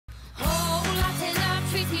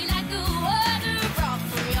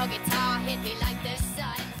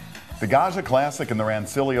The Gaggia Classic and the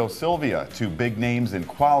Rancilio Silvia, two big names in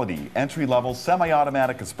quality, entry-level,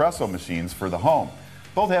 semi-automatic espresso machines for the home.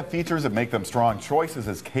 Both have features that make them strong choices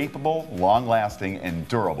as capable, long-lasting, and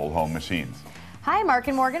durable home machines. Hi, Marc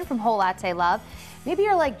and Morgan from Whole Latte Love. Maybe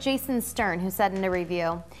you're like Jason Stern, who said in a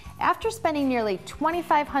review, "After spending nearly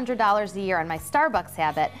 $2,500 a year on my Starbucks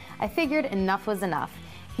habit, I figured enough was enough."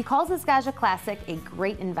 He calls his Gaggia Classic a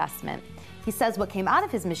great investment. He says what came out of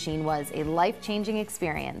his machine was a life-changing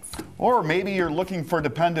experience. Or maybe you're looking for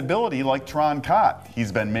dependability like Tron Cott.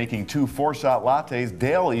 He's been making 2 4-shot lattes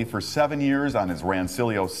daily for 7 years on his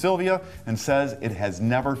Rancilio Silvia and says it has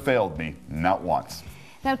never failed me, not once.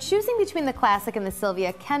 Now, choosing between the Classic and the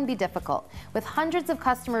Silvia can be difficult. With hundreds of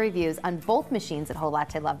customer reviews on both machines at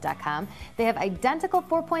WholeLatteLove.com, they have identical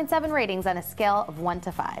 4.7 ratings on a scale of 1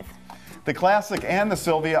 to 5. The Classic and the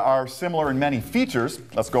Silvia are similar in many features.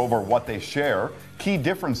 Let's go over what they share, key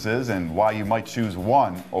differences, and why you might choose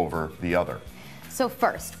one over the other. So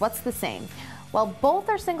first, what's the same? Well, both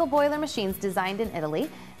are single boiler machines designed in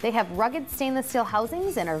Italy. They have rugged stainless steel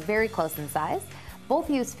housings and are very close in size. Both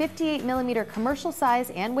use 58mm commercial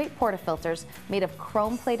size and weight portafilters made of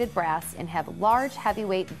chrome-plated brass and have large,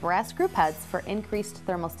 heavyweight brass group heads for increased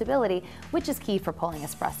thermal stability, which is key for pulling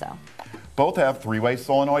espresso. Both have 3-way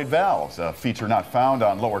solenoid valves, a feature not found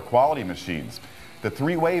on lower quality machines. The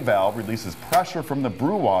 3-way valve releases pressure from the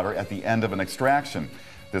brew water at the end of an extraction.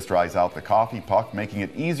 This dries out the coffee puck, making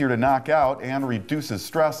it easier to knock out and reduces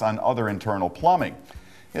stress on other internal plumbing.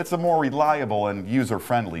 It's a more reliable and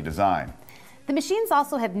user-friendly design. The machines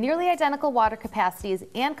also have nearly identical water capacities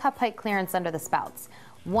and cup height clearance under the spouts.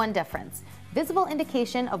 One difference: visible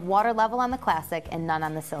indication of water level on the Classic and none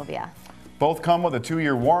on the Silvia. Both come with a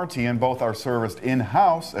 2-year warranty and both are serviced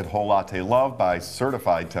in-house at Whole Latte Love by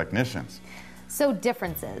certified technicians. So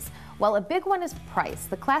differences. Well, a big one is price.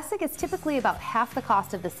 The Classic is typically about half the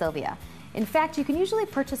cost of the Silvia. In fact, you can usually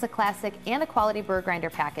purchase a Classic and a quality burr grinder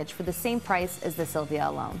package for the same price as the Silvia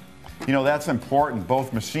alone. You know, that's important.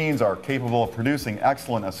 Both machines are capable of producing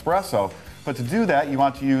excellent espresso, but to do that, you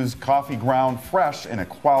want to use coffee ground fresh in a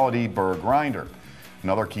quality burr grinder.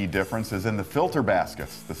 Another key difference is in the filter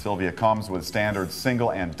baskets. The Silvia comes with standard single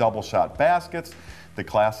and double shot baskets. The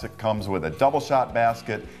Classic comes with a double shot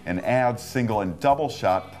basket and adds single and double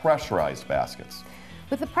shot pressurized baskets.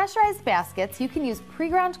 With the pressurized baskets, you can use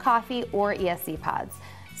pre-ground coffee or ESC pods.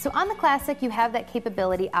 So on the Classic, you have that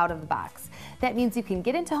capability out of the box. That means you can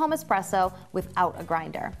get into home espresso without a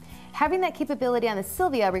grinder. Having that capability on the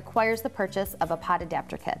Silvia requires the purchase of a pod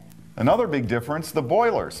adapter kit. Another big difference, the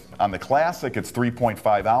boilers. On the Classic, it's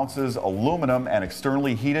 3.5 ounces, aluminum, and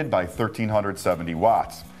externally heated by 1,370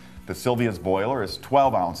 watts. The Silvia's boiler is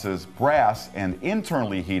 12 ounces, brass, and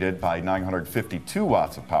internally heated by 952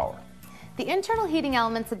 watts of power. The internal heating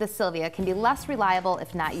elements of the Silvia can be less reliable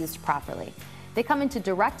if not used properly. They come into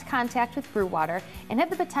direct contact with brew water and have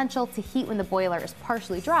the potential to heat when the boiler is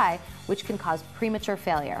partially dry, which can cause premature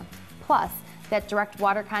failure. Plus, that direct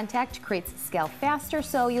water contact creates scale faster,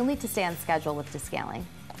 so you'll need to stay on schedule with descaling.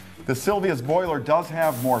 The Silvia's boiler does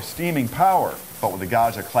have more steaming power, but with the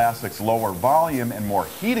Gaggia Classic's lower volume and more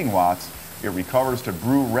heating watts, it recovers to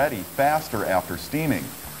brew ready faster after steaming.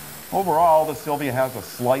 Overall, the Silvia has a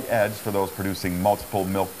slight edge for those producing multiple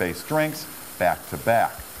milk-based drinks back to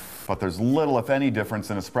back. But there's little, if any, difference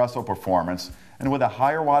in espresso performance, and with a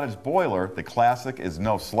higher wattage boiler, the Classic is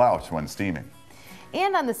no slouch when steaming.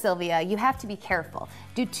 And on the Silvia, you have to be careful.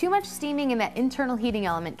 Do too much steaming and that internal heating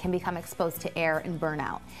element can become exposed to air and burn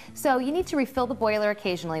out. So you need to refill the boiler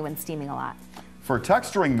occasionally when steaming a lot. For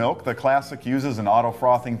texturing milk, the Classic uses an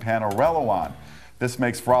auto-frothing panorello wand. This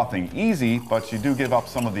makes frothing easy, but you do give up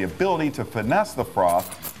some of the ability to finesse the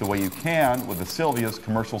froth the way you can with the Silvia's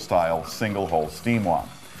commercial-style single-hole steam wand.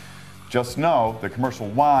 Just know the commercial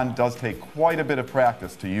wand does take quite a bit of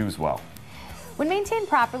practice to use well. When maintained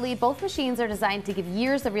properly, both machines are designed to give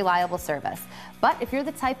years of reliable service. But if you're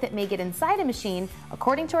the type that may get inside a machine,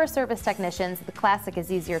 according to our service technicians, the Classic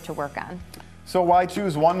is easier to work on. So why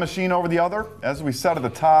choose one machine over the other? As we said at the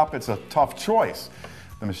top, it's a tough choice.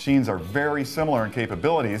 The machines are very similar in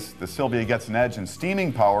capabilities. The Silvia gets an edge in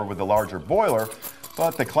steaming power with the larger boiler,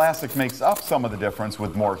 but the Classic makes up some of the difference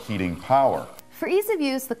with more heating power. For ease of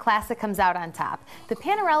use, the Classic comes out on top. The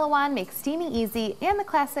panorello wand makes steaming easy, and the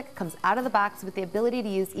Classic comes out of the box with the ability to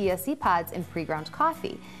use ESC pods and pre-ground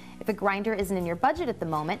coffee. If a grinder isn't in your budget at the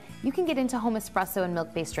moment, you can get into home espresso and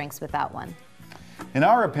milk-based drinks without one. In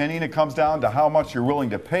our opinion, it comes down to how much you're willing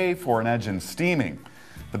to pay for an edge in steaming.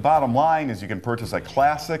 The bottom line is you can purchase a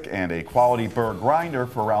Classic and a quality burr grinder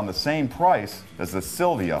for around the same price as the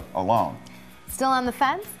Silvia alone. Still on the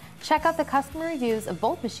fence? Check out the customer reviews of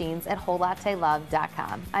both machines at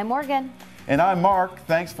WholeLatteLove.com. I'm Morgan. And I'm Mark.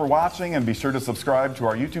 Thanks for watching, and be sure to subscribe to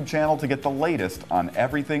our YouTube channel to get the latest on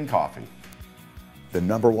everything coffee. The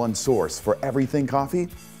 #1 source for everything coffee,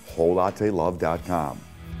 WholeLatteLove.com.